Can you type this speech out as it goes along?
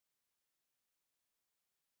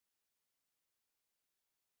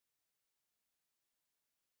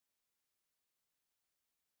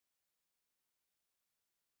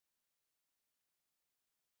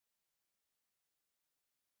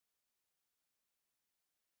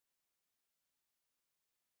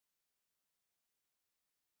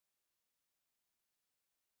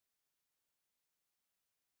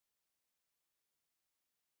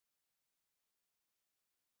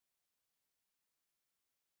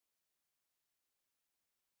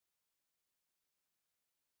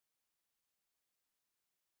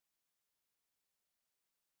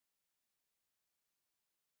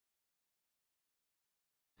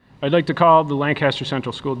I'd like to call the Lancaster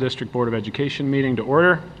Central School District Board of Education meeting to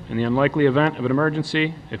order. In the unlikely event of an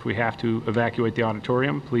emergency, if we have to evacuate the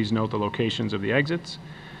auditorium, please note the locations of the exits.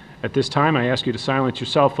 At this time, I ask you to silence your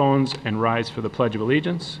cell phones and rise for the Pledge of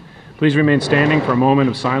Allegiance. Please remain standing for a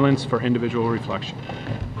moment of silence for individual reflection.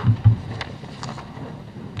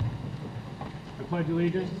 I pledge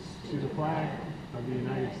allegiance to the flag of the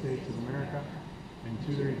United States of America and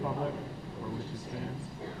to the republic for which it stands,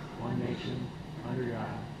 one nation, under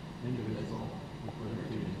God, indivisible, with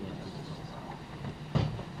liberty and justice.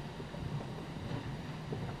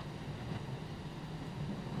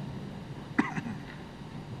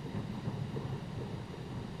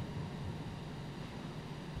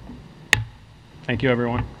 Thank you,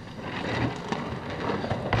 everyone.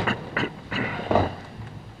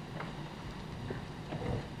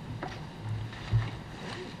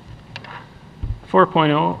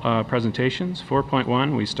 4.0 presentations.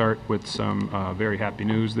 4.1, we start with some very happy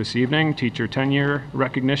news this evening, teacher tenure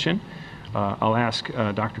recognition. I'll ask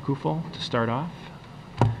Dr. Kufel to start off,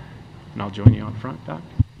 and I'll join you out front, Doc.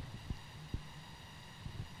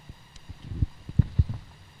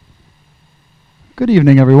 Good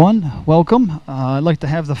evening, everyone. Welcome. I'd like to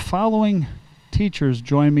have the following teachers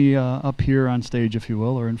join me up here on stage, if you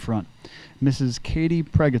will, or in front. Mrs. Katie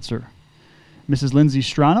Pregitzer, Mrs. Lindsay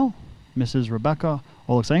Strano, Mrs. Rebecca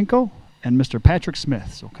Oleksenko, and Mr. Patrick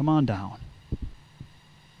Smith. So come on down.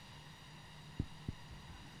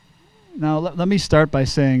 Now let me start by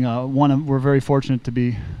saying we're very fortunate to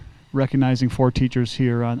be recognizing 4 teachers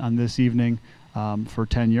here on this evening for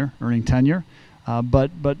tenure, earning tenure.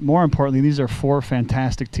 But more importantly, these are 4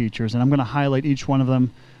 fantastic teachers, and I'm going to highlight each one of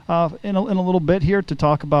them in a little bit here to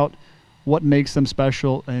talk about what makes them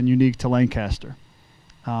special and unique to Lancaster.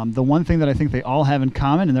 The one thing that I think they all have in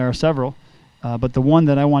common, and there are several, but the one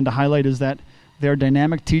that I wanted to highlight is that they're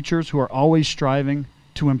dynamic teachers who are always striving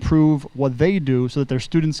to improve what they do so that their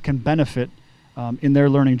students can benefit in their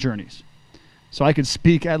learning journeys. So I could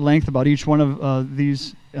speak at length about each one of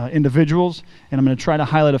these individuals, and I'm going to try to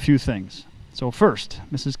highlight a few things. So first,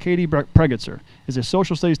 Mrs. Katie Pregitzer is a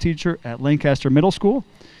social studies teacher at Lancaster Middle School.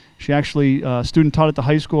 She actually student taught at the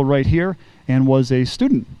high school right here and was a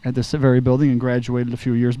student at this very building and graduated a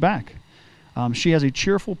few years back. She has a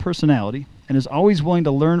cheerful personality and is always willing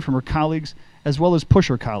to learn from her colleagues as well as push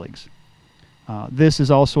her colleagues. This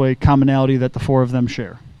is also a commonality that the 4 of them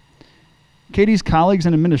share. Katie's colleagues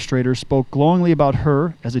and administrators spoke glowingly about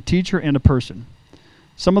her as a teacher and a person.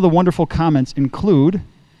 Some of the wonderful comments include,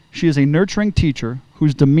 she is a nurturing teacher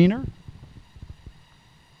whose demeanor,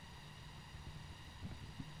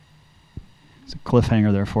 it's a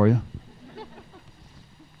cliffhanger there for you,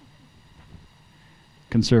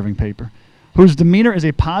 conserving paper, whose demeanor is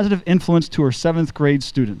a positive influence to her 7th grade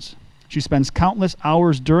students. She spends countless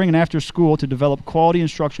hours during and after school to develop quality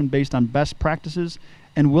instruction based on best practices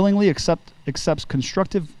and willingly accepts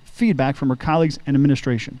constructive feedback from her colleagues and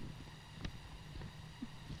administration.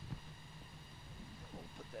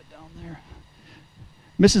 Put that down there.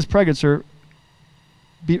 Mrs. Pregitzer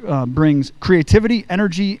brings creativity,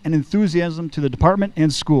 energy, and enthusiasm to the department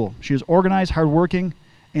and school. She is organized, hardworking,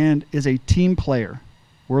 and is a team player.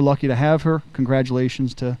 We're lucky to have her.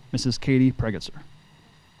 Congratulations to Mrs. Katie Pregitzer.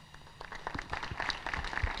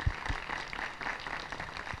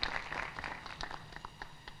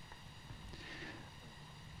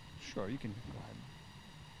 Sure, you can go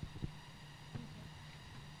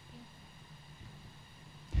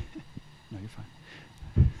ahead. No, you're fine.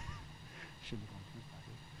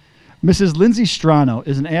 Mrs. Lindsay Strano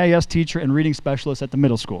is an AIS teacher and reading specialist at the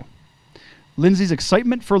middle school. Lindsay's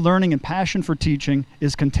excitement for learning and passion for teaching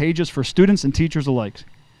is contagious for students and teachers alike.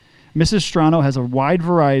 Mrs. Strano has a wide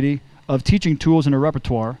variety of teaching tools in her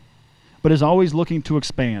repertoire, but is always looking to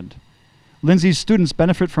expand. Lindsay's students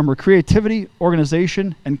benefit from her creativity,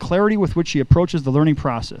 organization, and clarity with which she approaches the learning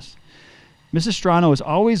process. Mrs. Strano is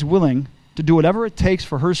always willing to do whatever it takes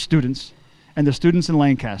for her students and the students in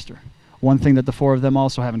Lancaster, one thing that the 4 of them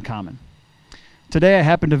also have in common. Today I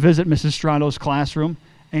happened to visit Mrs. Strano's classroom,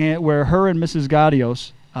 and where her and Mrs.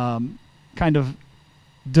 Gadios kind of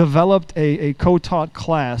developed a co-taught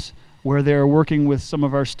class where they're working with some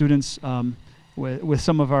of our students with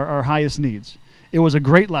some of our highest needs. It was a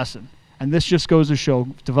great lesson, and this just goes to show,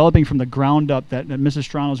 developing from the ground up, that Mrs.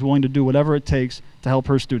 Strano is willing to do whatever it takes to help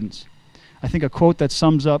her students. I think a quote that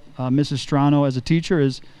sums up Mrs. Strano as a teacher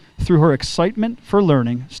is, through her excitement for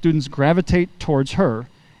learning, students gravitate towards her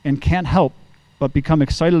and can't help but become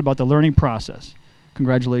excited about the learning process.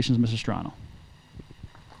 Congratulations, Mrs. Strano.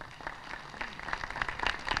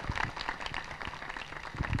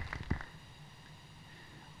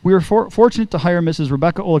 We We were fortunate to hire Mrs.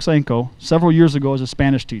 Rebecca Oleksenko several years ago as a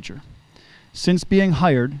Spanish teacher. Since being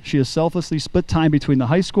hired, she has selflessly split time between the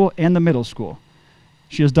high school and the middle school.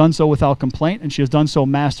 She has done so without complaint, and she has done so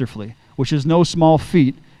masterfully, which is no small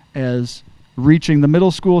feat, as reaching the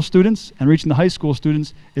middle school students and reaching the high school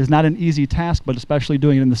students is not an easy task, but especially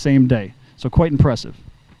doing it in the same day. So quite impressive.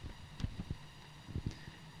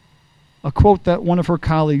 A quote that one of her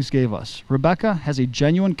colleagues gave us: Rebecca has a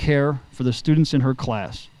genuine care for the students in her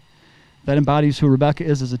class. That embodies who Rebecca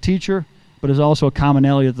is as a teacher, but is also a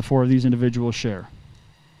commonality that the four of these individuals share.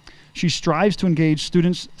 She strives to engage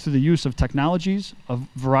students through the use of technologies, a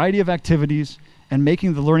variety of activities, and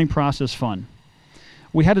making the learning process fun.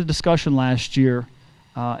 We had a discussion last year,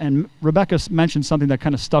 and Rebecca mentioned something that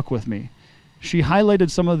kind of stuck with me. She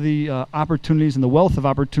highlighted some of the opportunities and the wealth of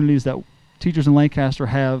opportunities that teachers in Lancaster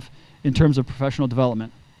have in terms of professional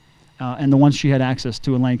development, and the ones she had access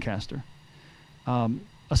to in Lancaster.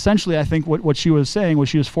 Essentially, I think what she was saying was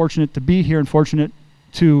she was fortunate to be here and fortunate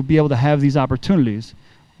to be able to have these opportunities.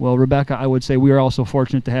 Well, Rebecca, I would say we are also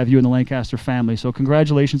fortunate to have you in the Lancaster family. So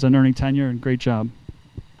congratulations on earning tenure, and great job.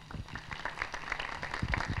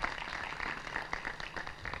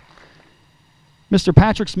 Mr.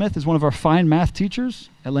 Patrick Smith is one of our fine math teachers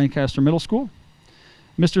at Lancaster Middle School.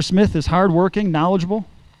 Mr. Smith is hardworking, knowledgeable,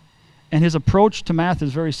 and his approach to math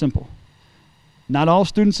is very simple. Not all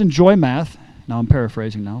students enjoy math. Now I'm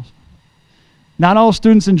paraphrasing now. Not all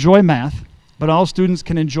students enjoy math, but all students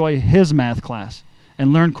can enjoy his math class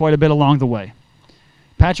and learn quite a bit along the way.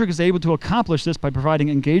 Patrick is able to accomplish this by providing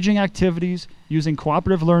engaging activities, using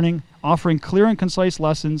cooperative learning, offering clear and concise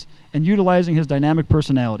lessons, and utilizing his dynamic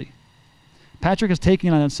personality. Patrick has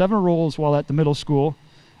taken on several roles while at the middle school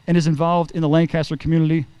and is involved in the Lancaster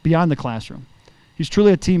community beyond the classroom. He's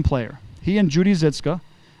truly a team player. He and Judy Zitska,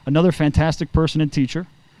 another fantastic person and teacher,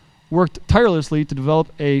 worked tirelessly to develop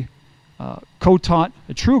a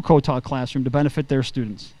true co-taught classroom to benefit their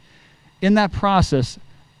students. In that process,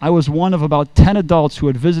 I was one of about 10 adults who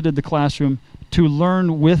had visited the classroom to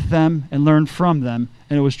learn with them and learn from them,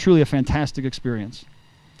 and it was truly a fantastic experience.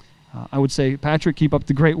 I would say, Patrick, keep up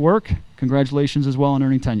the great work. Congratulations as well on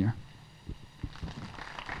earning tenure.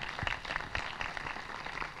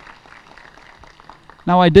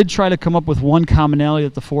 Now, I did try to come up with one commonality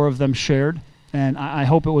that the four of them shared, and I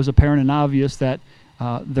hope it was apparent and obvious that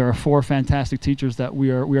there are four fantastic teachers that we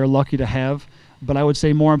are lucky to have. But I would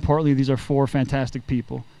say more importantly, these are four fantastic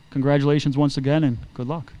people. Congratulations once again, and good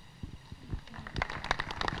luck.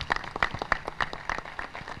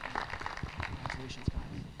 Congratulations, guys.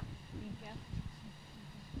 Thank you.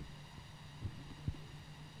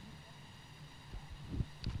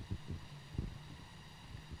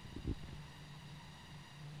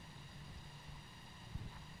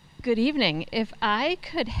 Good evening. If I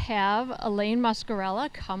could have Elaine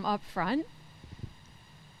Muscarella come up front.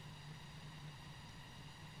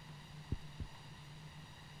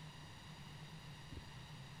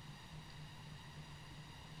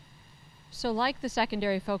 So like the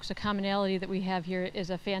secondary folks, a commonality that we have here is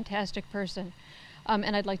a fantastic person,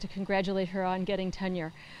 and I'd like to congratulate her on getting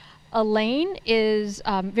tenure. Elaine is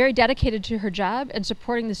very dedicated to her job and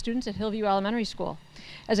supporting the students at Hillview Elementary School.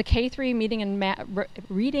 As a K-3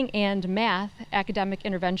 reading and math academic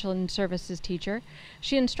intervention services teacher,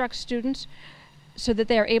 she instructs students so that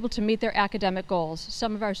they are able to meet their academic goals,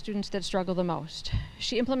 some of our students that struggle the most.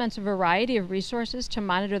 She implements a variety of resources to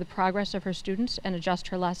monitor the progress of her students and adjust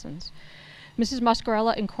her lessons. Mrs.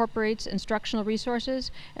 Muscarella incorporates instructional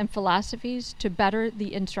resources and philosophies to better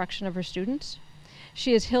the instruction of her students.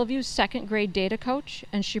 She is Hillview's second grade data coach,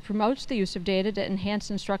 and she promotes the use of data to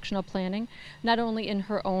enhance instructional planning, not only in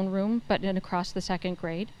her own room, but across the second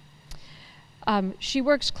grade. She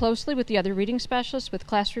works closely with the other reading specialists, with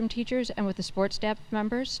classroom teachers, and with the sports staff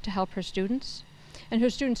members to help her students. And her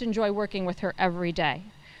students enjoy working with her every day.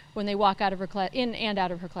 When they walk out of her in and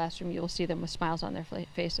out of her classroom, you will see them with smiles on their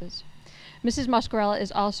faces. Mrs. Muscarella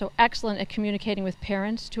is also excellent at communicating with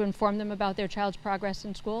parents to inform them about their child's progress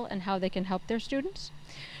in school and how they can help their students.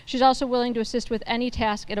 She's also willing to assist with any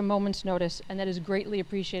task at a moment's notice, and that is greatly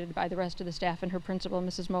appreciated by the rest of the staff and her principal,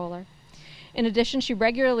 Mrs. Moeller. In addition, she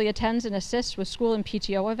regularly attends and assists with school and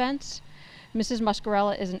PTO events. Mrs.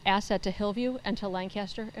 Muscarella is an asset to Hillview and to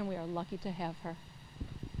Lancaster, and we are lucky to have her.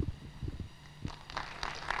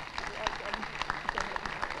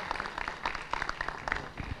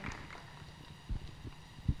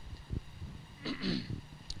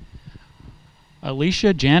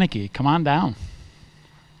 Alicia Janicki, come on down.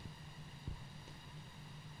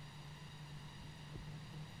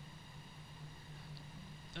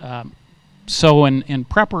 So in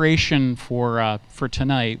preparation for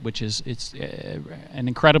tonight, which is an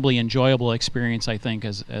incredibly enjoyable experience, I think,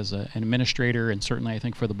 as an administrator, and certainly I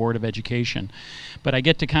think for the Board of Education. But I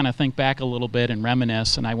get to kind of think back a little bit and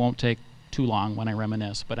reminisce, and I won't take too long when I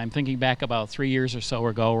reminisce, but I'm thinking back about 3 years or so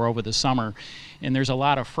ago, or over the summer, and there's a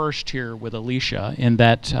lot of first here with Alicia in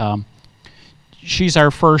that she's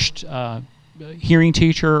our first hearing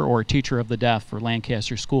teacher or teacher of the deaf for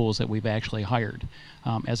Lancaster schools that we've actually hired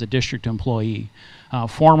as a district employee.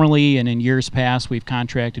 Formerly and in years past, we've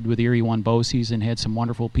contracted with Erie One BOCES and had some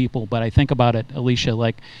wonderful people, but I think about it, Alicia,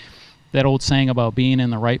 like that old saying about being in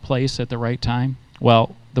the right place at the right time.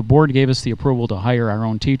 Well, the board gave us the approval to hire our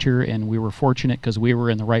own teacher, and we were fortunate because we were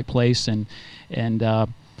in the right place, and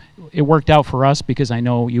it worked out for us because I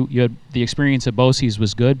know you had the experience at BOCES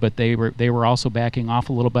was good, but they were also backing off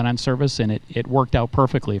a little bit on service, and it worked out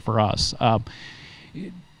perfectly for us.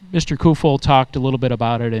 Mr. Kufel talked a little bit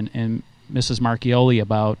about it, and Mrs. Marchioli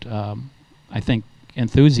about, I think,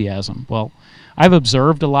 enthusiasm. Well, I've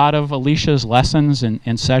observed a lot of Alicia's lessons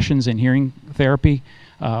and sessions in hearing therapy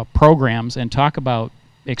programs, and talk about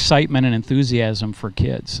excitement and enthusiasm for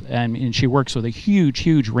kids. And she works with a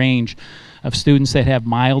huge range of students that have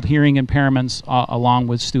mild hearing impairments, along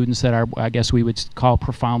with students that are, I guess we would call,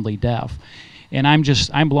 profoundly deaf. And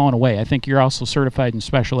I'm blown away. I think you're also certified in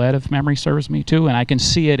special ed, if memory serves me too, and I can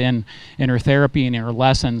see it in her therapy, and her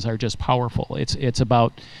lessons are just powerful. It's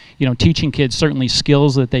about, teaching kids certainly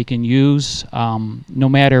skills that they can use no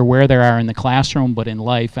matter where they are in the classroom, but in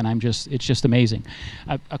life, and it's just amazing.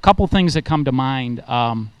 A couple things that come to mind.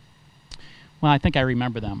 Well, I think I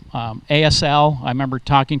remember them. ASL, I remember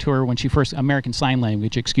talking to her when she first, American Sign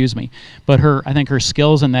Language, excuse me. But I think her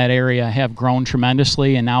skills in that area have grown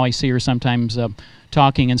tremendously, and now I see her sometimes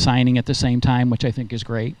talking and signing at the same time, which I think is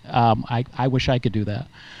great. I wish I could do that.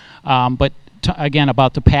 But again,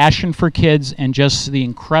 about the passion for kids and just the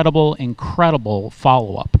incredible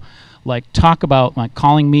follow-up. Like, talk about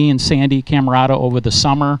calling me and Sandy Camerata over the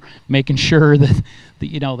summer, making sure that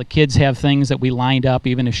the kids have things that we lined up,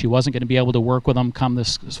 even if she wasn't going to be able to work with them come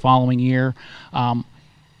this following year.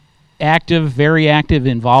 Very active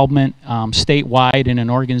involvement statewide in an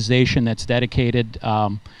organization that's dedicated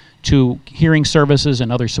to hearing services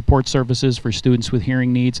and other support services for students with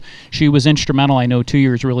hearing needs. She was instrumental, I know, 2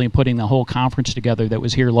 years really in putting the whole conference together that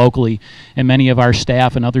was here locally, and many of our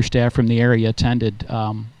staff and other staff from the area attended.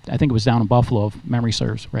 I think it was down in Buffalo, if memory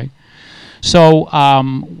serves, right?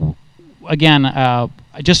 So again, I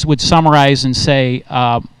just would summarize and say,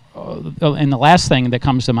 and the last thing that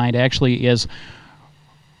comes to mind actually is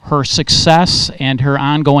her success and her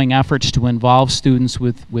ongoing efforts to involve students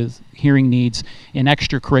with hearing needs in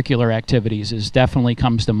extracurricular activities definitely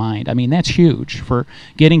comes to mind. I mean, that's huge for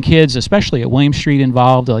getting kids, especially at William Street,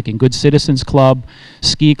 involved, like in Good Citizens Club,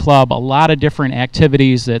 Ski Club, a lot of different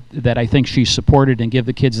activities that I think she supported and give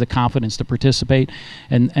the kids the confidence to participate.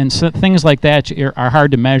 And so things like that are hard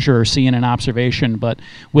to measure or see in an observation, but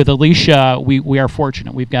with Alicia, we are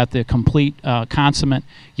fortunate. We've got the complete, consummate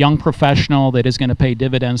young professional that is going to pay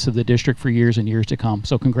dividends to the district for years and years to come.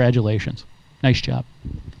 So congratulations. Nice job.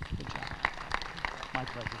 Good job. My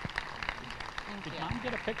pleasure. Did Mom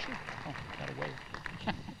get a picture? Oh, got to wave.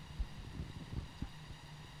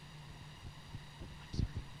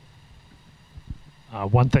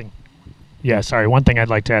 One thing I'd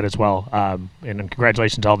like to add as well, and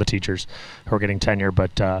congratulations to all the teachers who are getting tenure,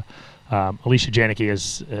 but Alicia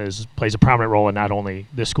Janicki plays a prominent role in not only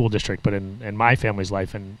this school district, but in my family's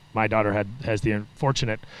life. And my daughter has the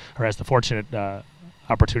fortunate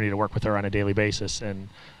opportunity to work with her on a daily basis. And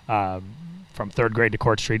from third grade to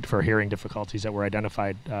Court Street for hearing difficulties that were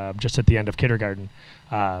identified just at the end of kindergarten,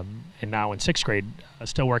 and now in sixth grade,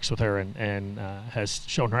 still works with her and has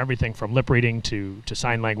shown her everything from lip reading to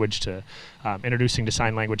sign language to introducing to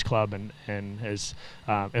sign language club, and has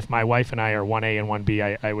if my wife and I are 1A and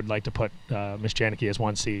 1B, I would like to put Miss Janicki as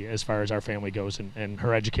 1C as far as our family goes and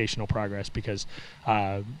her educational progress, because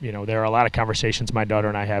there are a lot of conversations my daughter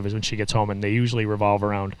and I have is when she gets home, and they usually revolve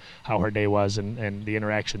around how her day was and the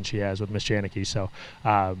interaction she has with Miss Janicki. So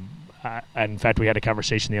in fact, we had a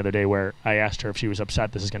conversation the other day where I asked her if she was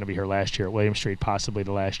upset this is going to be her last year at William Street, possibly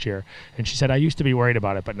the last year. And she said, I used to be worried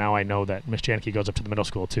about it, but now I know that Miss Janicki goes up to the middle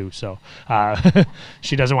school too. So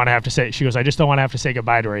she doesn't want to have to say, she goes, I just don't want to have to say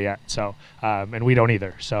goodbye to her yet. So, and we don't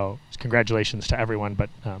either. So congratulations to everyone, but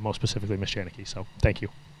most specifically Miss Janicki. So thank you.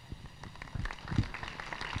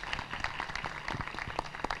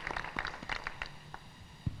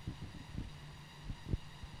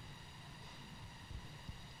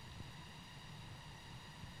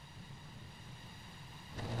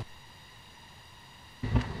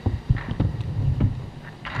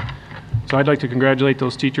 So I'd like to congratulate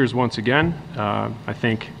those teachers once again. I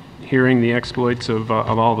think hearing the exploits of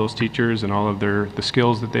all those teachers and all of the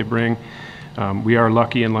skills that they bring, we are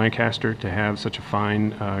lucky in Lancaster to have such a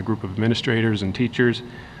fine group of administrators and teachers.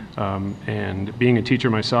 And being a teacher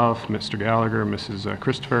myself, Mr. Gallagher, Mrs.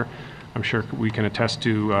 Christopher, I'm sure we can attest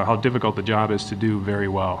to how difficult the job is to do very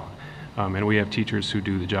well. And we have teachers who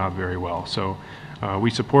do the job very well. So we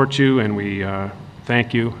support you, and we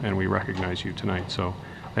thank you, and we recognize you tonight. So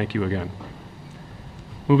thank you again.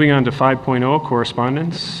 Moving on to 5.0,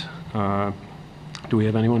 correspondence. Do we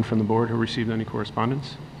have anyone from the board who received any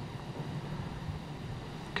correspondence?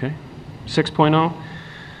 Okay. 6.0,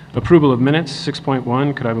 approval of minutes.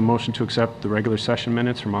 6.1, could I have a motion to accept the regular session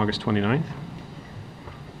minutes from August 29th?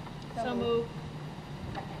 So moved.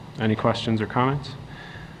 Any questions or comments?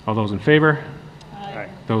 All those in favor? Aye.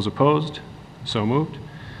 Those opposed? So moved.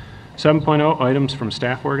 7.0, items from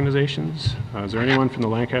staff organizations. Is there anyone from the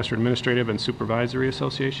Lancaster Administrative and Supervisory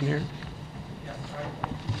Association here? Yes, right.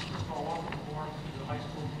 First of all, welcome aboard to the high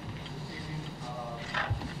school this evening.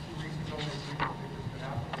 2 weeks ago, they agreed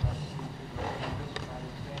that this could happen, but I just need to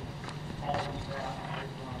visit. I understand all of the staff, right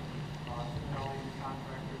from Sinelli,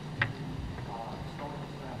 contractors, to custodial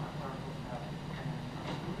staff, our clerical staff, and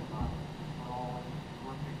student body are all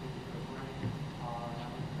working with the learning. And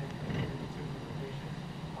I would think that it's a good invitation.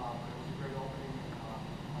 But it was a great opening.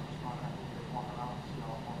 I just want to walk around and see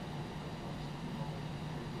all the wonderful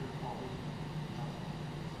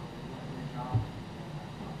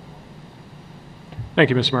Thank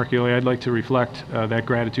you, Ms. Marchioli. I'd like to reflect that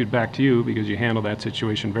gratitude back to you because you handled that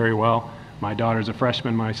situation very well. My daughter's a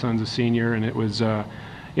freshman, my son's a senior, and it was,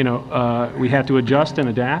 we had to adjust and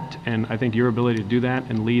adapt, and I think your ability to do that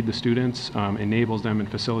and lead the students enables them and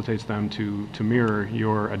facilitates them to mirror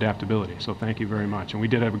your adaptability. So thank you very much. And we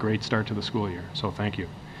did have a great start to the school year, so thank you.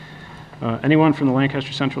 Anyone from the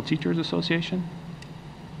Lancaster Central Teachers Association?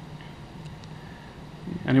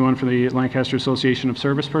 Anyone from the Lancaster Association of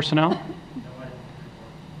Service Personnel?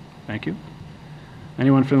 Thank you.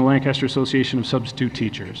 Anyone from the Lancaster Association of Substitute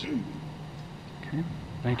Teachers? Okay,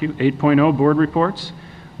 thank you. 8.0, board reports.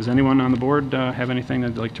 Does anyone on the board have anything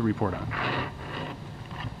they'd like to report on?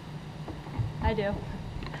 I do.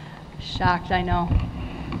 Shocked, I know.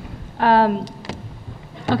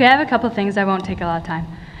 Okay, I have a couple things. I won't take a lot of time.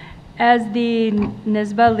 As the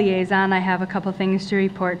NYSBA liaison, I have a couple things to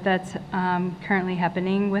report that's currently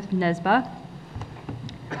happening with NYSBA.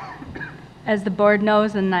 As the board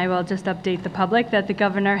knows, and I will just update the public, that the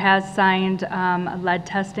governor has signed a lead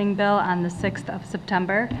testing bill on the 6th of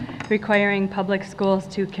September, requiring public schools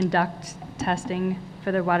to conduct testing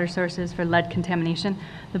for their water sources for lead contamination.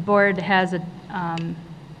 The board has a,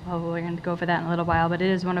 well, we're going to go over that in a little while, but it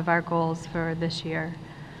is one of our goals for this year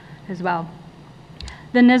as well.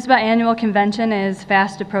 The NYSBA annual convention is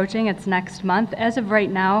fast approaching. It's next month. As of right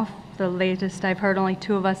now, the latest I've heard, only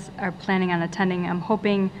 2 of us are planning on attending. I'm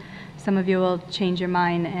hoping some of you will change your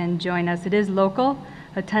mind and join us. It is local.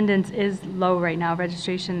 Attendance is low right now.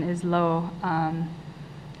 Registration is low.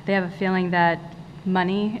 They have a feeling that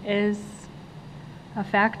money is a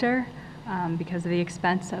factor because of the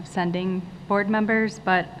expense of sending board members,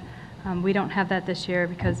 but we don't have that this year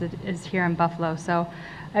because it is here in Buffalo. So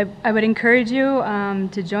I would encourage you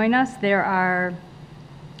to join us. There are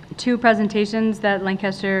 2 presentations that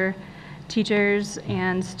Lancaster teachers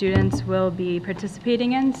and students will be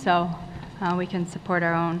participating in, so we can support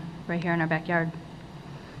our own right here in our backyard.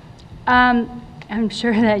 I'm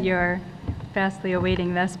sure that you're vastly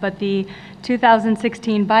awaiting this, but the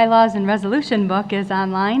 2016 bylaws and resolution book is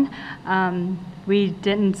online. We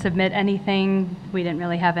didn't submit anything, we didn't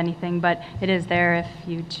really have anything, but it is there if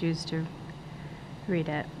you choose to read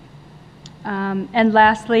it. And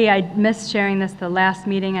lastly, I missed sharing this the last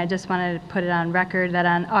meeting. I just wanted to put it on record that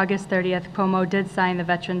on August 30th, Cuomo did sign the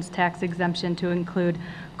veterans tax exemption to include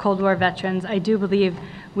Cold War veterans. I do believe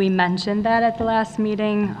we mentioned that at the last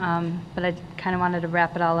meeting, but I kind of wanted to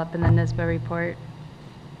wrap it all up in the NYSBA report.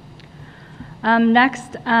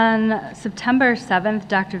 Next, on September 7th,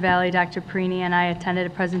 Dr. Valley, Dr. Perini, and I attended a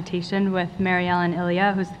presentation with Mary Ellen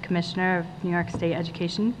Ilya, who's the Commissioner of New York State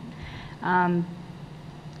Education.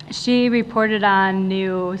 She reported on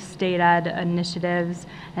new state ed initiatives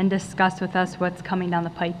and discussed with us what's coming down the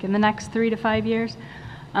pike in the next 3 to 5 years.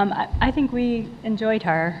 I think we enjoyed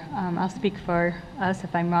her. I'll speak for us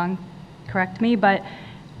if I'm wrong, correct me, but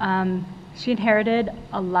she inherited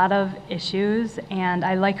a lot of issues, and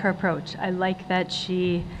I like her approach. I like that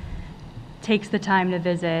she takes the time to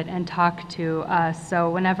visit and talk to us, so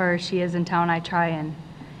whenever she is in town, I try and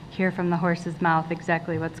hear from the horse's mouth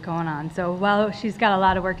exactly what's going on. So while she's got a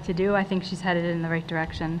lot of work to do, I think she's headed in the right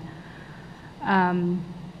direction.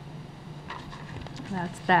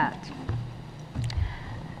 that's that.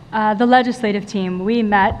 The legislative team, we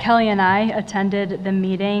met, Kelly and I attended the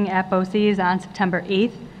meeting at BOCES on September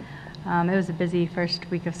 8th. It was a busy first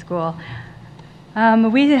week of school.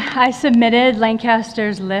 I submitted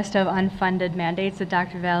Lancaster's list of unfunded mandates that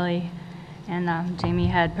Dr. Valley and Jamie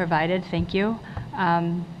had provided. Thank you.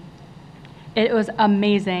 It was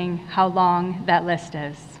amazing how long that list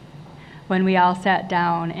is when we all sat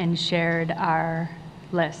down and shared our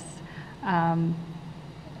lists.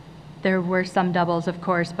 There were some doubles, of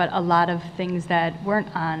course, but a lot of things that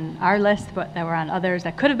weren't on our list, but that were on others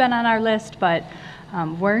that could have been on our list, but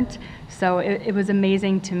weren't. So it was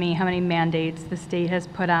amazing to me how many mandates the state has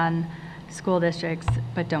put on school districts,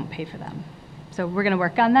 but don't pay for them. So we're going to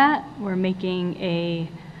work on that. We're making a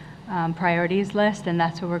priorities list, and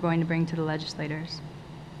that's what we're going to bring to the legislators.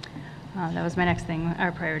 That was my next thing,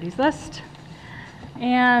 our priorities list.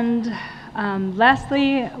 And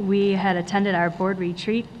lastly, we had attended our board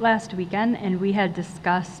retreat last weekend, and we had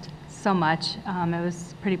discussed so much. It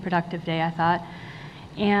was a pretty productive day, I thought.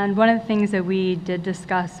 And one of the things that we did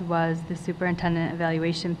discuss was the superintendent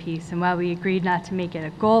evaluation piece. And while we agreed not to make it a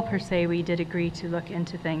goal per se, we did agree to look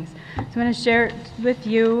into things. So I'm going to share with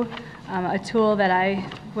you a tool that I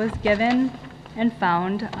was given and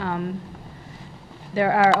found.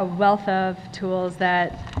 There are a wealth of tools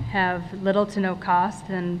that have little to no cost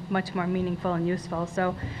and much more meaningful and useful.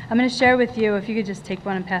 So I'm going to share with you, if you could just take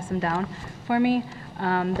one and pass them down for me.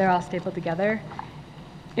 They're all stapled together.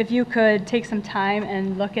 If you could take some time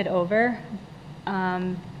and look it over,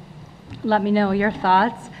 let me know your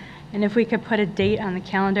thoughts, and if we could put a date on the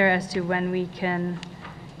calendar as to when we can,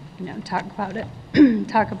 talk about it.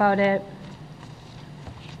 talk about it.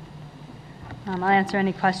 I'll answer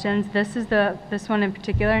any questions. This one in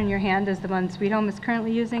particular in your hand is the one Sweet Home is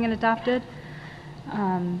currently using and adopted,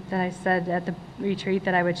 that I said at the retreat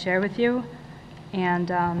that I would share with you,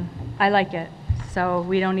 and I like it. So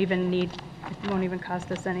we don't even need. It won't even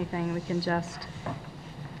cost us anything. We can just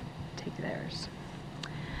take theirs.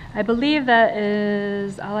 I believe that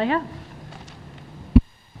is all I have.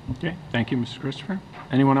 Okay, thank you, Mrs. Christopher.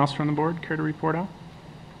 Anyone else from the board care to report out?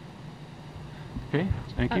 Okay,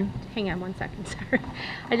 thank you. Hang on one second, sorry.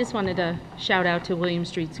 I just wanted to shout out to William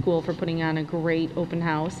Street School for putting on a great open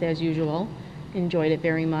house, as usual. Enjoyed it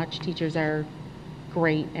very much. Teachers are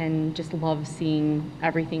great and just love seeing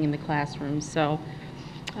everything in the classrooms. So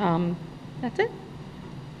that's it.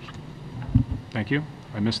 Thank you.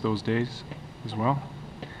 I missed those days as well.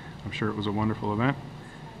 I'm sure it was a wonderful event.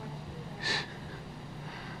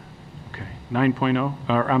 Okay, 9.0,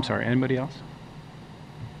 I'm sorry, anybody else?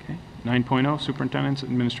 Okay, 9.0, Superintendent's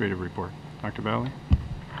Administrative Report. Dr. Valley?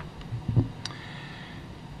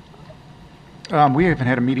 We haven't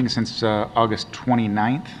had a meeting since August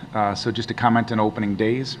 29th, so just to comment on opening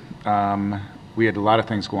days. We had a lot of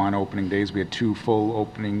things go on opening days. We had 2 full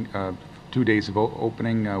opening 2 days of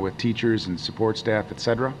opening with teachers and support staff, et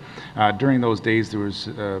cetera. During those days, there was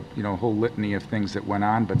a whole litany of things that went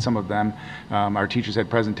on, but some of them, our teachers had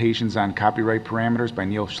presentations on copyright parameters by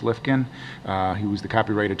Neil Schlifkin. He was the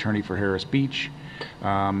copyright attorney for Harris Beach.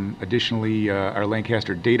 Additionally, our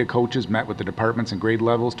Lancaster data coaches met with the departments and grade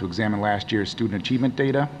levels to examine last year's student achievement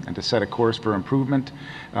data and to set a course for improvement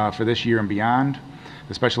for this year and beyond.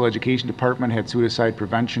 The special education department had suicide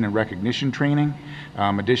prevention and recognition training.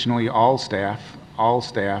 Additionally, all staff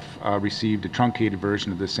received a truncated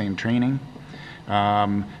version of the same training.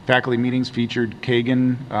 Faculty meetings featured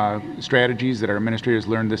Kagan strategies that our administrators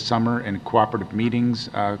learned this summer in cooperative meetings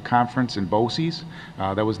conference in BOCES.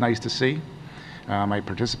 That was nice to see. I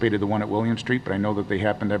participated in the one at William Street, but I know that they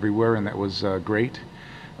happened everywhere, and that was great.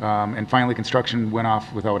 And finally, construction went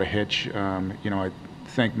off without a hitch. I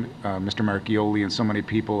thank Mr. Marchioli and so many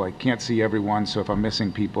people. I can't see everyone, so if I'm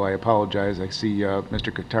missing people, I apologize. I see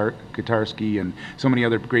Mr. Katarski and so many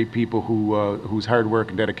other great people whose hard work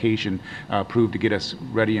and dedication proved to get us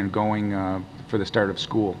ready and going for the start of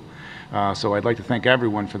school. So I'd like to thank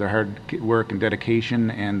everyone for their hard work and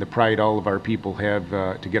dedication and the pride all of our people have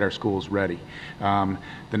to get our schools ready. The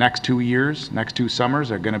next 2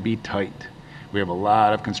 summers are going to be tight. We have a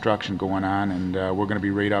lot of construction going on, and we're going to be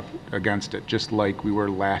right up against it, just like we were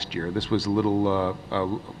last year. This was a little,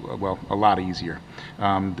 a lot easier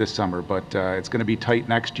this summer, but it's going to be tight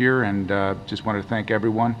next year, and just wanted to thank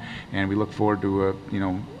everyone, and we look forward to,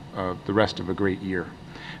 the rest of a great year.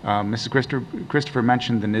 Mrs. Christopher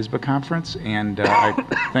mentioned the NYSBA conference, and I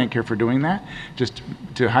thank her for doing that. Just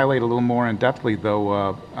to highlight a little more in depthly,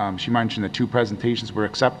 though, she mentioned that 2 presentations were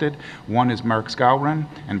accepted. One is Mark Skowron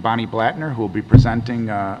and Bonnie Blattner, who will be presenting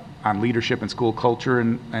on leadership and school culture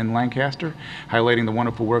in Lancaster, highlighting the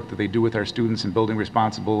wonderful work that they do with our students in building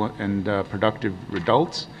responsible and productive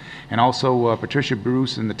adults. And also Patricia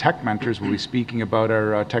Bruce and the Tech Mentors will be speaking about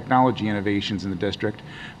our technology innovations in the district,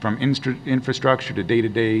 from infrastructure to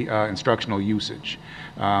day-to-day instructional usage.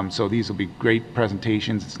 So these will be great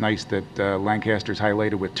presentations. It's nice that Lancaster's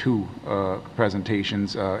highlighted with 2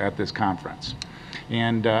 presentations at this conference.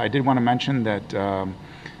 And I did want to mention that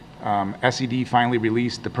SED finally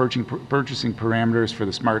released the purchasing parameters for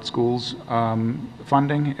the Smart Schools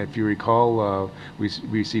funding. If you recall, we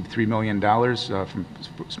received $3 million from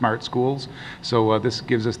Smart Schools. So this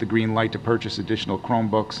gives us the green light to purchase additional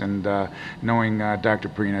Chromebooks, and knowing Dr.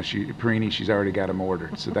 Perini, she's already got them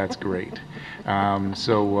ordered, so that's great. That's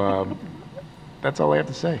all I have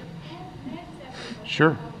to say.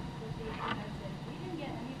 Sure.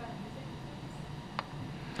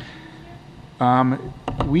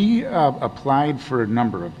 We applied for a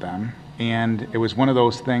number of them, and it was one of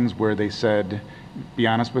those things where they said, be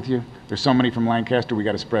honest with you, there's so many from Lancaster, we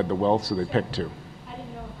got to spread the wealth, so they picked 2.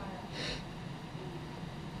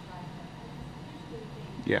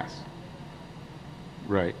 Yes.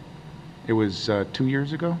 Right. It was 2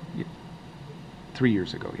 years ago? 3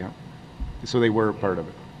 years ago, yeah. So they were a part of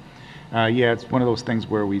it. Yeah, it's one of those things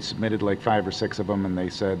where we submitted like 5 or 6 of them, and they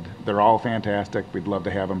said, they're all fantastic, we'd love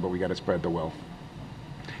to have them, but we got to spread the wealth.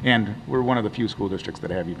 And we're one of the few school districts that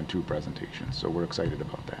have even 2 presentations, so we're excited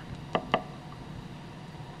about that.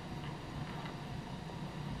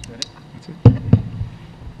 That's it.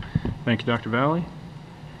 Thank you, Dr. Valley.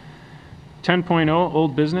 10.0,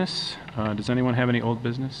 old business. Does anyone have any old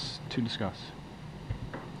business to discuss?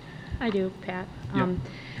 I do, Pat. Yeah.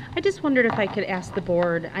 I just wondered if I could ask the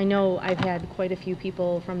board. I know I've had quite a few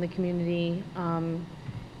people from the community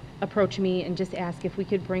approach me and just ask if we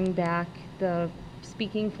could bring back the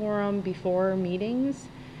speaking forum before meetings.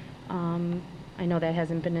 I know that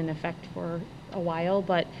hasn't been in effect for a while,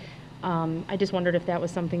 but I just wondered if that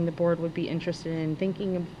was something the board would be interested in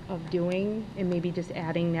thinking of doing, and maybe just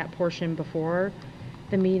adding that portion before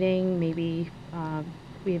the meeting. Maybe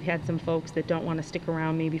we've had some folks that don't want to stick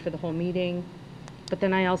around maybe for the whole meeting. But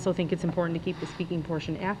then I also think it's important to keep the speaking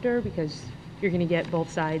portion after, because you're going to get both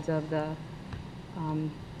sides of the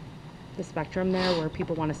spectrum there, where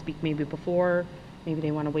people want to speak maybe before, maybe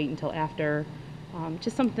they want to wait until after.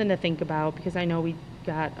 Just something to think about, because I know we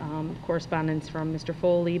got correspondence from Mr.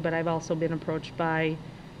 Foley, but I've also been approached by,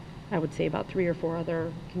 I would say, about 3 or 4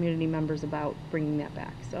 other community members about bringing that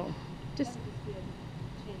back. So just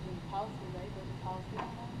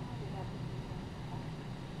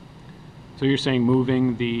So you're saying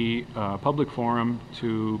moving the public forum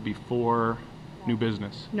to before new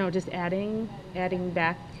business? no, just adding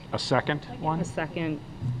back A second one? a second.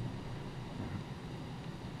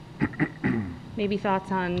 Maybe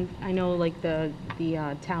thoughts on, I know like the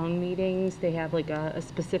town meetings, they have like a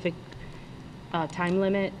specific time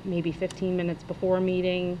limit, maybe 15 minutes before a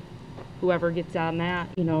meeting, whoever gets on that,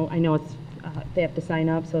 I know it's, they have to sign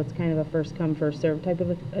up, so it's kind of a first come, first served type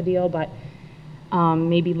of a deal, but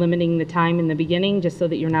maybe limiting the time in the beginning, just so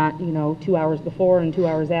that you're not, 2 hours before and 2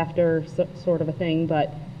 hours after, sort of a thing,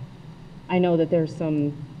 but I know that there's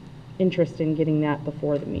some interest in getting that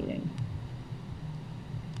before the meeting.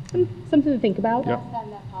 Something to think about. Yep.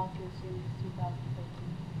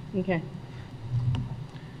 Okay.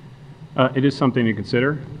 It is something to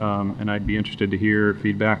consider, and I'd be interested to hear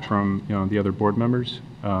feedback from the other board members.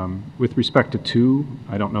 With respect to 2,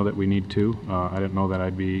 I don't know that we need 2. I don't know that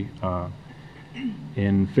I'd be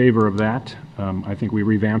in favor of that. I think we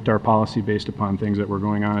revamped our policy based upon things that were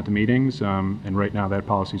going on at the meetings, and right now that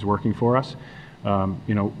policy is working for us.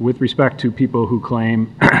 With respect to people who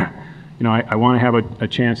claim, I want to have a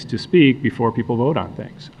chance to speak before people vote on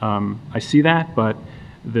things. I see that, but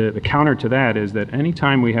the counter to that is that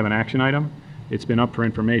anytime we have an action item, it's been up for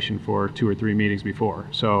information for 2 or 3 meetings before.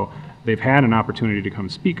 So they've had an opportunity to come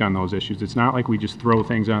speak on those issues. It's not like we just throw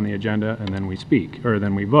things on the agenda and then we speak, or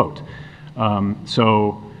then we vote.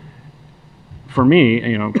 So for me,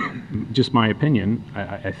 just my opinion,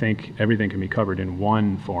 I think everything can be covered in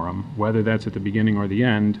one forum. Whether that's at the beginning or the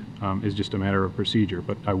end is just a matter of procedure,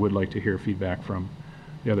 but I would like to hear feedback from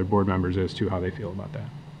the other board members as to how they feel about that.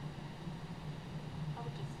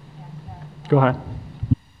 Go ahead.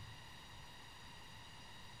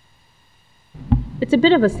 It's a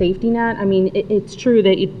bit of a safety net. I mean, it's true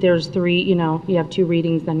that there's 3, you have 2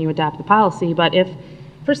 readings, then you adopt the policy, but if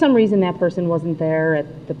for some reason that person wasn't there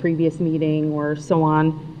at the previous meeting or so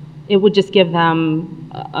on, it would just give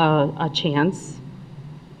them a chance.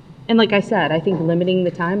 And like I said, I think limiting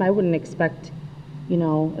the time, I wouldn't expect,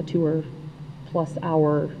 a 2 or plus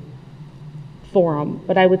hour forum,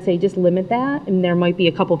 but I would say just limit that, and there might be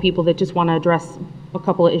a couple people that just want to address a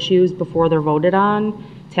couple of issues before they're voted on.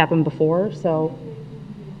 It's happened before, so.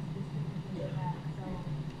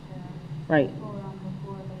 Right.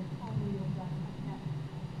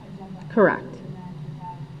 Correct.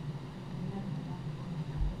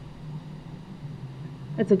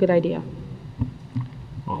 That's a good idea.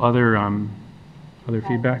 Well, other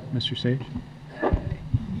feedback, Mr. Sage?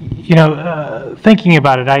 You know, thinking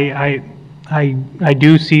about it, I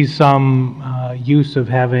do see some use of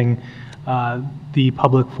having the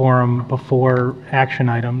public forum before action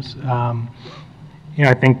items. You know,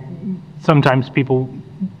 I think sometimes people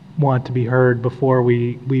want to be heard before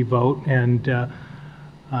we vote, and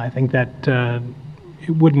I think that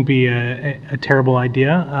it wouldn't be a terrible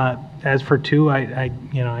idea. As for two,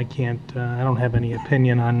 you know, I can't, I don't have any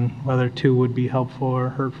opinion on whether two would be helpful or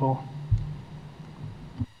hurtful.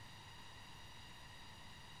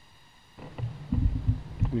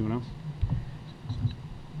 Anyone else?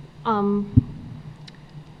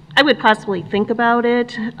 I would possibly think about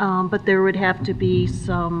it, but there would have to be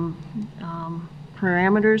some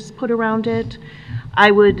parameters put around it. I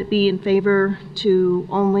would be in favor to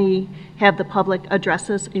only have the public address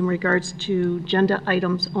us in regards to agenda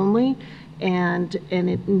items only, and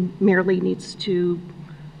it merely needs to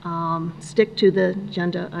stick to the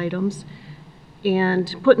agenda items.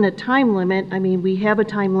 And putting a time limit, I mean, we have a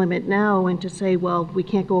time limit now, and to say, well, we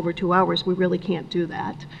can't go over 2 hours, we really can't do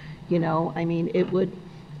that. You know, I mean, it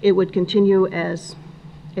would continue as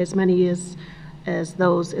many as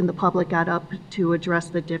those in the public got up to address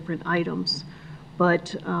the different items.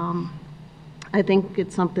 But I think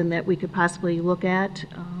it's something that we could possibly look at,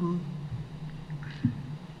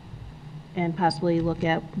 and possibly look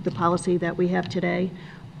at the policy that we have today.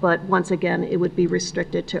 But once again, it would be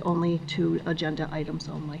restricted to only 2 agenda items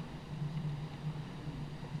only.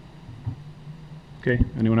 Okay,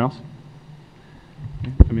 anyone else?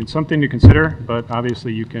 Okay. I mean, something to consider, but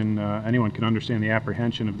obviously you can, anyone can understand the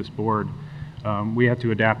apprehension of this board. We had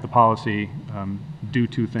to adapt the policy due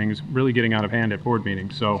to things really getting out of hand at board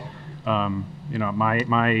meetings. So, you know,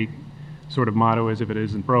 my sort of motto is, if it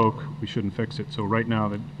isn't broke, we shouldn't fix it. So right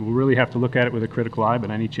now, we'll really have to look at it with a critical eye, but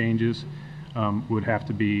any changes would have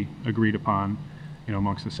to be agreed upon, you know,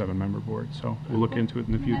 amongst the 7-member board. So we'll look into it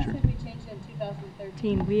in the future. We changed it in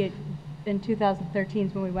 2013. In 2013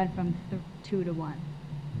 is when we went from 2 to 1.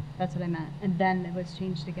 That's what I meant. And then it was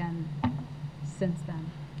changed again since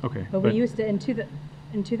then. Okay. But we used to, in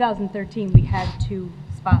 2013, we had 2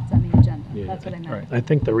 spots on the agenda. Yeah. That's what I meant. Right. I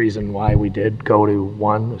think the reason why we did go to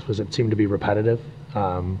 1 was it seemed to be repetitive,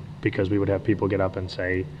 because we would have people get up and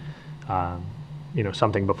say, you know,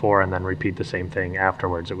 something before and then repeat the same thing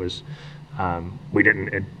afterwards. It was, we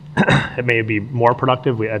didn't, it may be more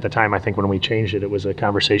productive. At the time, I think when we changed it, it was a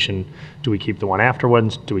conversation, do we keep the one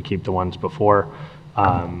afterwards? Do we keep the ones before?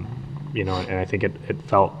 You know, and I think it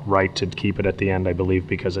felt right to keep it at the end, I believe,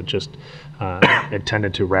 because it just, it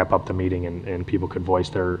tended to wrap up the meeting, and people could voice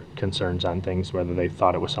their concerns on things, whether they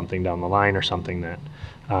thought it was something down the line or something that,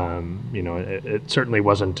 you know, it certainly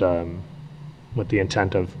wasn't with the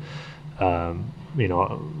intent of, you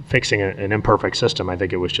know, fixing an imperfect system. I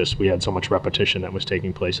think it was just, we had so much repetition that was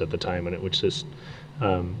taking place at the time, and it was just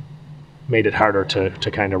made it harder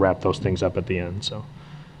to kind of wrap those things up at the end, so.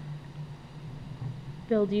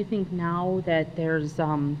 Bill, do you think now that there's,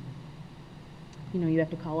 you know, you have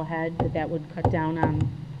to call ahead, that would cut down on,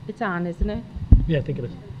 it's on, isn't it? Yeah, I think it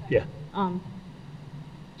is. Yeah. Do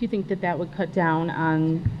you think that would cut down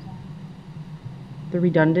on the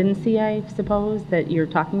redundancy, I suppose, that you're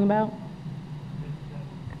talking about?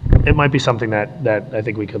 It might be something that I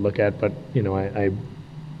think we could look at, but, you know, That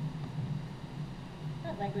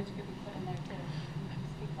language could be put in there too.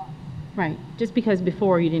 Right, just because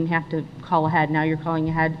before you didn't have to call ahead, now you're calling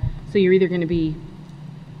ahead, so you're either going to be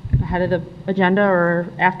ahead of the agenda or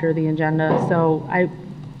after the agenda, so I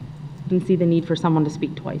can see the need for someone to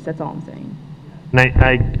speak twice, that's all I'm saying.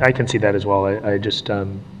 And I can see that as well. I just, I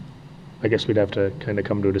guess we'd have to kind of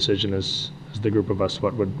come to a decision as the group of us,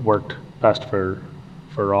 what would work best for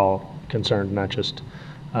all concerned, not just,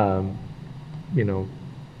 you know,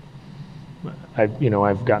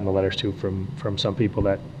 I've gotten the letters too from some people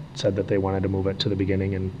that said that they wanted to move it to the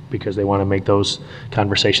beginning, and because they want to make those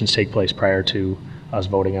conversations take place prior to us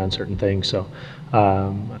voting on certain things. So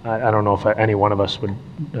I don't know if any one of us would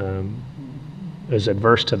is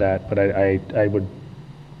adverse to that, but I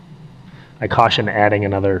caution adding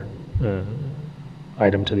another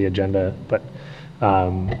item to the agenda. But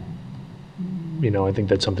you know, I think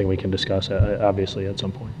that's something we can discuss obviously at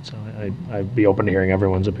some point. So I'd be open to hearing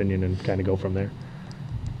everyone's opinion and kind of go from there.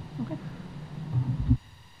 Okay.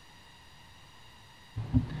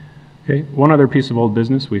 Okay, one other piece of old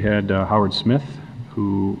business. We had Howard Smith,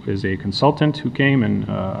 who is a consultant, who came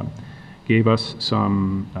and gave us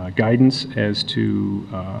some guidance as to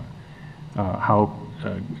how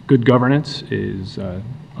good governance is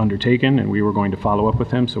undertaken, and we were going to follow up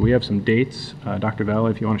with him. So we have some dates. Dr. Valla,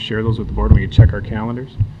 if you want to share those with the board, we can check our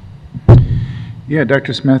calendars. Yeah,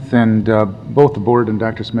 Dr. Smith and both the board and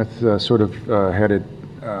Dr. Smith sort of had it.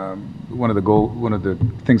 One of the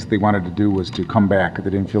things that they wanted to do was to come back. They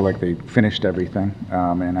didn't feel like they finished everything.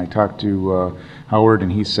 And I talked to Howard,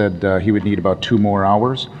 and he said he would need about 2 more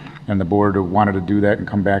hours, and the board wanted to do that and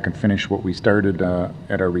come back and finish what we started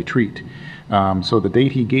at our retreat. So the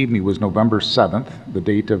date he gave me was November 7th, the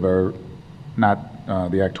date of our, not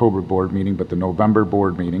the October board meeting, but the November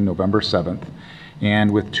board meeting, November 7th.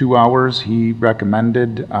 And with 2 hours, he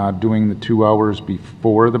recommended doing the 2 hours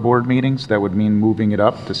before the board meetings. That would mean moving it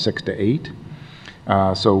up to 6 to 8.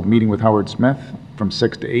 So meeting with Howard Smith from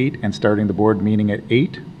 6 to 8 and starting the board meeting at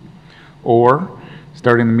 8. Or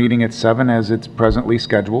starting the meeting at 7 as it's presently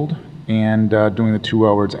scheduled and doing the 2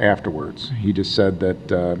 hours afterwards. He just said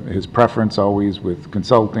that his preference always with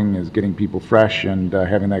consulting is getting people fresh and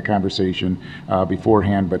having that conversation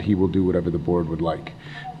beforehand, but he will do whatever the board would like.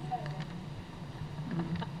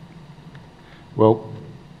 Well,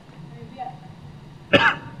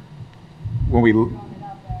 when we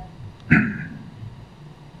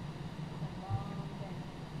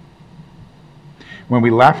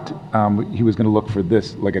left, he was going to look for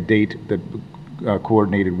this, like a date that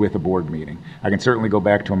coordinated with a board meeting. I can certainly go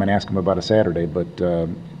back to him and ask him about a Saturday, but the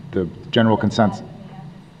general consensus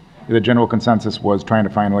was trying to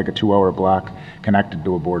find like a 2-hour block connected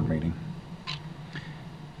to a board meeting.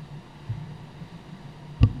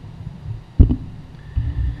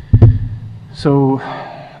 So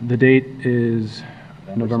the date is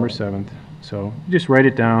November 7th. So just write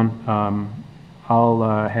it down.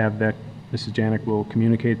 I'll have that, Mrs. Janik will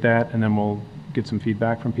communicate that, and then we'll get some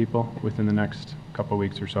feedback from people within the next couple of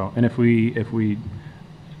weeks or so. And if we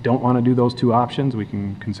don't want to do those 2 options, we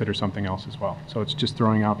can consider something else as well. So it's just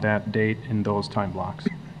throwing out that date in those time blocks.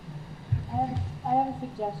 I have a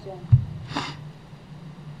suggestion.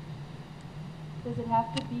 Does it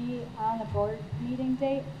have to be on a board meeting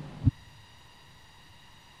date?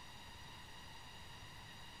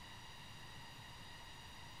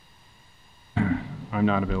 I'm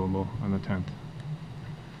not available on the 10th. I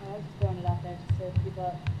was just throwing it out there just so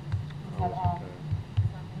people have off.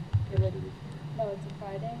 It would, no, it's a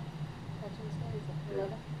Friday. Veterans Day is the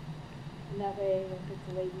 11th. And that way, if it's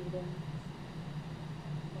a late meeting,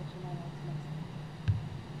 let you know what's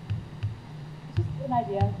next. Just an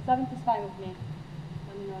idea. 7th is fine with me.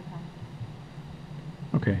 Let me know what time.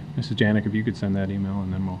 Okay, Mrs. Janik, if you could send that email,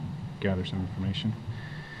 and then we'll gather some information.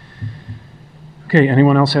 Okay,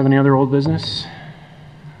 anyone else have any other old business?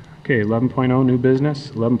 Okay, 11.0 new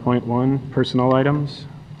business, 11.1 personnel items,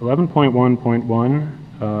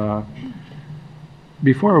 11.1.1.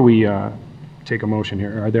 Before we take a motion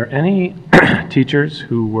here, are there any teachers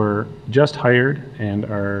who were just hired and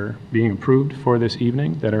are being approved for this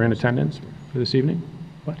evening that are in attendance for this evening?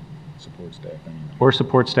 What? Support staff. Or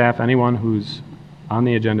support staff, anyone who's on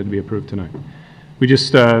the agenda to be approved tonight. We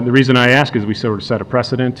just, the reason I ask is we sort of set a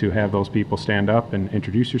precedent to have those people stand up and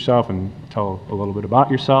introduce yourself and tell a little bit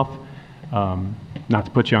about yourself. Not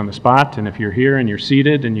to put you on the spot, and if you're here and you're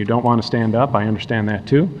seated and you don't want to stand up, I understand that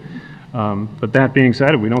too. But that being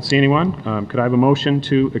said, if we don't see anyone, could I have a motion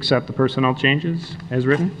to accept the personnel changes as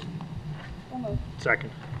written?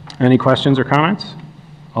 Second. Any questions or comments?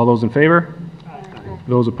 All those in favor?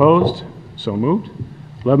 Those opposed? So moved.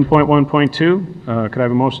 11.1.2, could I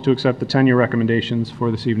have a motion to accept the tenure recommendations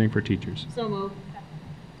for this evening for teachers? So moved.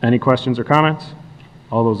 Any questions or comments?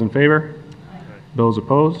 All those in favor? Those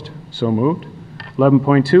opposed? So moved.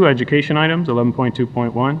 11.2, education items.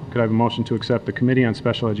 11.2.1, could I have a motion to accept the Committee on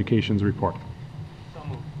Special Education's report? So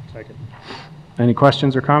moved. Second. Any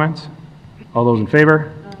questions or comments? All those in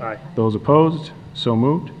favor? Aye. Those opposed? So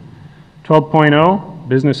moved. 12.0,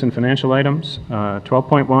 business and financial items.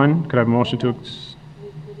 12.1, could I have a motion to...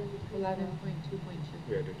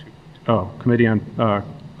 Committee on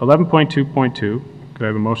 11.2.2. Could I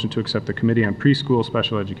have a motion to accept the Committee on Preschool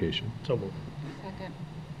Special Education? So moved. Second.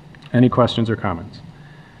 Any questions or comments?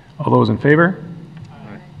 All those in favor?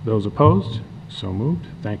 Aye. Those opposed? So moved.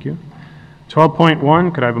 Thank you.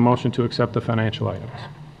 12.1. Could I have a motion to accept the financial items?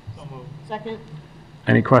 So moved. Second.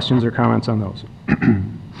 Any questions or comments on those?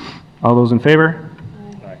 All those in favor?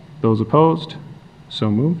 Aye. Those opposed?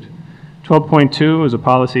 So moved. 12.2 is a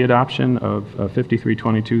policy adoption of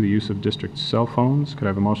 5322, the use of district cell phones. Could I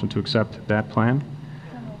have a motion to accept that plan?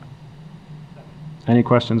 Any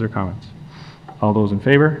questions or comments? All those in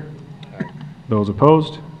favor? Those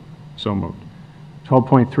opposed? So moved.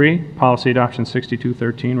 12.3, policy adoption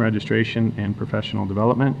 6213, registration and professional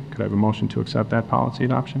development. Could I have a motion to accept that policy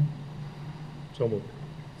adoption? So moved.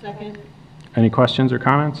 Second. Any questions or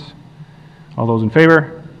comments? All those in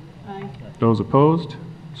favor? Aye. Those opposed?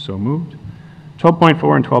 So moved.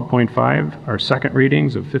 12.4 and 12.5 are second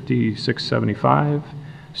readings of 5675,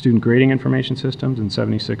 student grading information systems, and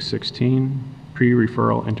 7616,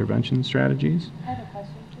 pre-referral intervention strategies. I have a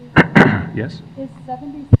question, please. Yes? Is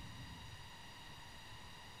 70?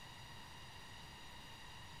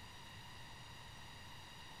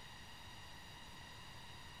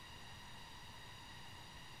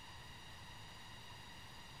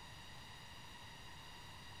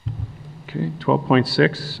 Okay,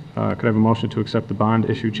 12.6, could I have a motion to accept the bond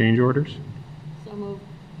issue change orders? So moved.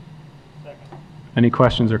 Any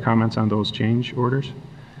questions or comments on those change orders?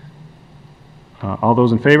 All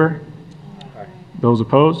those in favor? Those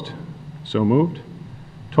opposed? So moved.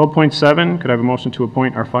 12.7, could I have a motion to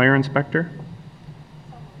appoint our fire inspector?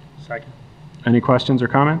 Second. Any questions or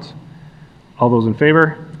comments? All those in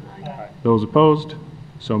favor? Those opposed?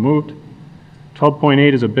 So moved.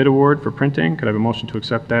 12.8 is a bid award for printing. Could I have a motion to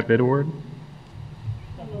accept that bid award?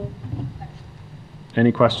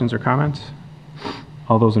 Any questions or comments?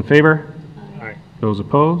 All those in favor? Aye. Those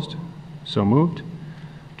opposed? So moved.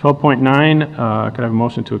 12.9, could I have a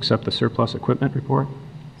motion to accept the surplus equipment report?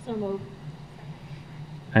 So moved.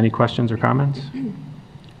 Any questions or comments?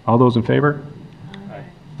 All those in favor? Aye.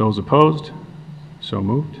 Those opposed? So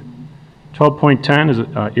moved. 12.10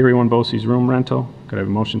 is Erie One Bosse's room rental. Could I have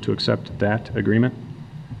a motion to accept that agreement?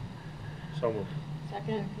 So moved.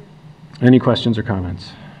 Second. Any questions or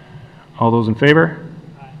comments? All those in favor?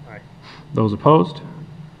 Aye. Those opposed?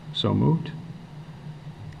 So moved.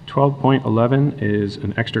 12.11 is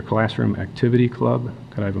an extra classroom activity club.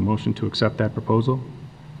 Could I have a motion to accept that proposal?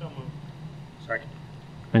 So moved. Second.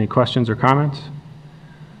 Any questions or comments?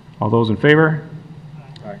 All those in favor?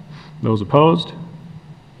 Aye. Those opposed?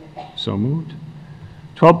 So moved.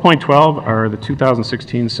 12.12 are the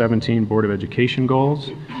 2016-17 Board of Education goals,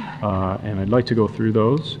 and I'd like to go through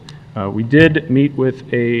those. We did meet with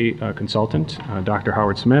a consultant, Dr.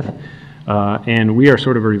 Howard Smith, and we are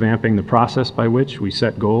sort of revamping the process by which we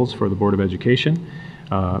set goals for the Board of Education.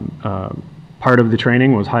 Part of the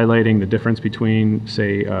training was highlighting the difference between,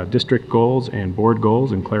 say, district goals and board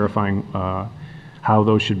goals and clarifying how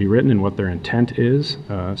those should be written and what their intent is.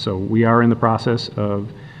 So we are in the process of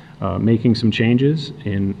making some changes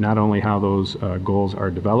in not only how those goals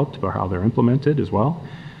are developed, but how they're implemented as well.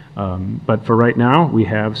 But for right now, we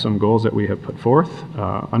have some goals that we have put forth.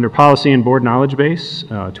 Under policy and board knowledge base,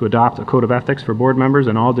 to adopt a code of ethics for board members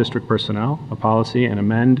and all district personnel, a policy and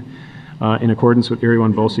amend in accordance with Erie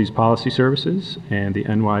One Bosse's policy services and the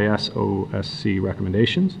NYSOSC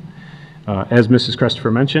recommendations. As Mrs.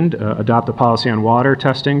 Christopher mentioned, adopt a policy on water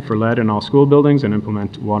testing for lead in all school buildings and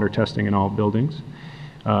implement water testing in all buildings.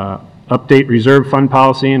 Update reserve fund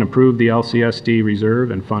policy and approve the LCSD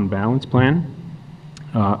reserve and fund balance plan.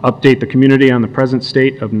 Update the community on the present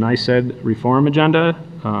state of NICED reform agenda,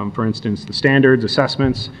 for instance, the standards,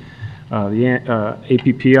 assessments, the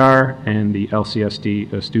APPR, and the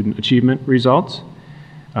LCSD student achievement results.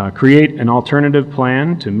 Create an alternative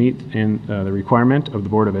plan to meet in the requirement of the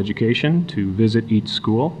Board of Education to visit each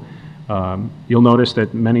school. You'll notice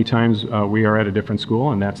that many times we are at a different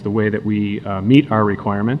school, and that's the way that we meet our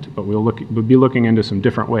requirement, but we'll be looking into some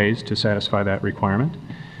different ways to satisfy that requirement.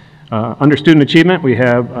 Under student achievement, we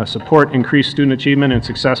have support increased student achievement and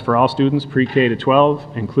success for all students pre-K to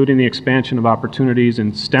 12, including the expansion of opportunities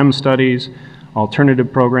in STEM studies,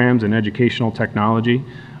 alternative programs, and educational technology.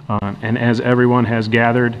 And as everyone has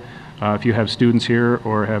gathered, if you have students here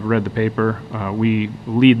or have read the paper, we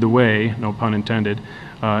lead the way, no pun intended,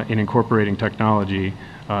 in incorporating technology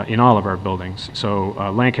in all of our buildings. So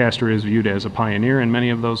Lancaster is viewed as a pioneer in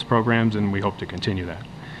many of those programs, and we hope to continue that.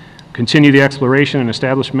 Continue the exploration and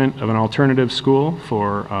establishment of an alternative school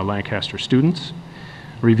for Lancaster students.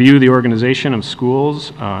 Review the organization of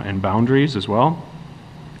schools and boundaries as well.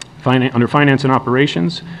 Under finance and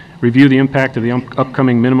operations, review the impact of the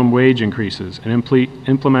upcoming minimum wage increases and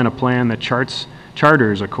implement a plan that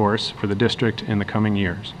charters a course for the district in the coming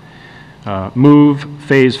years. Move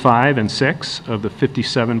Phase 5 and 6 of the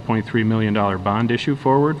 $57.3 million bond issue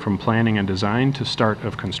forward from planning and design to start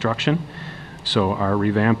of construction. So our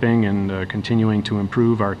revamping and continuing to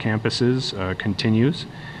improve our campuses continues.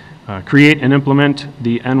 Create and implement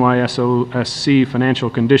the NYSOSC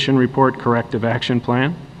Financial Condition Report Corrective Action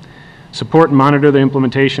Plan. Support and monitor the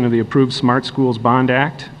implementation of the approved Smart Schools Bond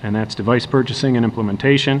Act, and that's device purchasing and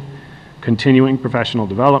implementation, continuing professional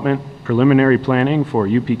development, preliminary planning for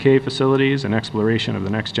UPK facilities and exploration of the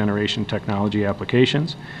next generation technology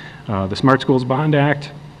applications. The Smart Schools Bond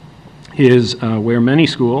Act is where many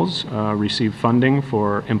schools receive funding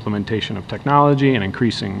for implementation of technology and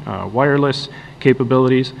increasing wireless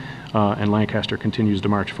capabilities, and Lancaster continues to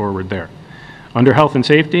march forward there. Under health and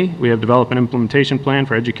safety, we have developed an implementation plan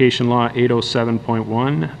for Education Law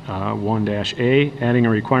 807.1, 1-A, adding a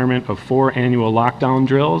requirement of 4 annual lockdown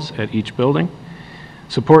drills at each building.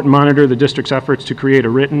 Support and monitor the district's efforts to create a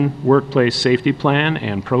written workplace safety plan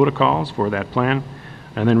and protocols for that plan,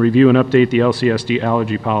 and then review and update the LCSD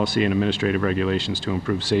allergy policy and administrative regulations to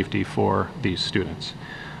improve safety for these students.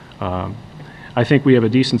 I think we have a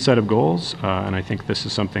decent set of goals, and I think this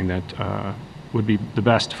is something that would be the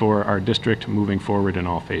best for our district moving forward in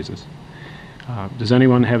all phases. Does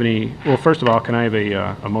anyone have any, well, first of all, can I have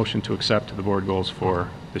a motion to accept the board goals for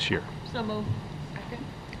this year? So moved.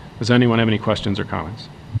 Does anyone have any questions or comments?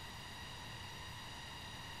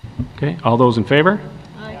 Okay, all those in favor?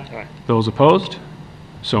 Aye. Those opposed?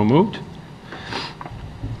 So moved.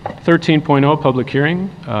 13.0 public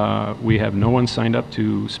hearing. We have no one signed up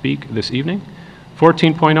to speak this evening.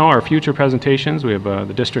 14.0 our future presentations. We have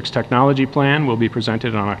the district's technology plan will be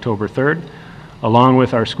presented on October 3rd, along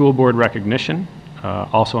with our school board recognition,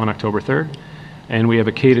 also on October 3rd. And we have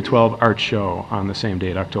a K-12 art show on the same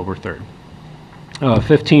date, October 3rd.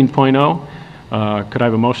 15.0, could I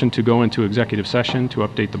have a motion to go into executive session to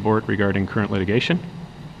update the board regarding current litigation?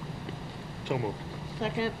 So moved.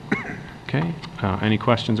 Second. Okay, any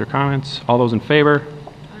questions or comments? All those in favor?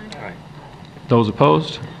 Aye. Those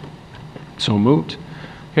opposed? So moved.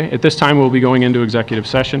 Okay, at this time, we'll be going into executive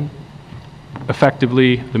session.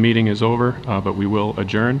 Effectively, the meeting is over, but we will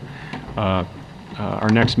adjourn. Our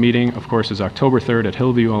next meeting, of course, is October 3rd at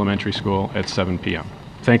Hillview Elementary School at 7 p.m.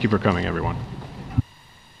 Thank you for coming, everyone.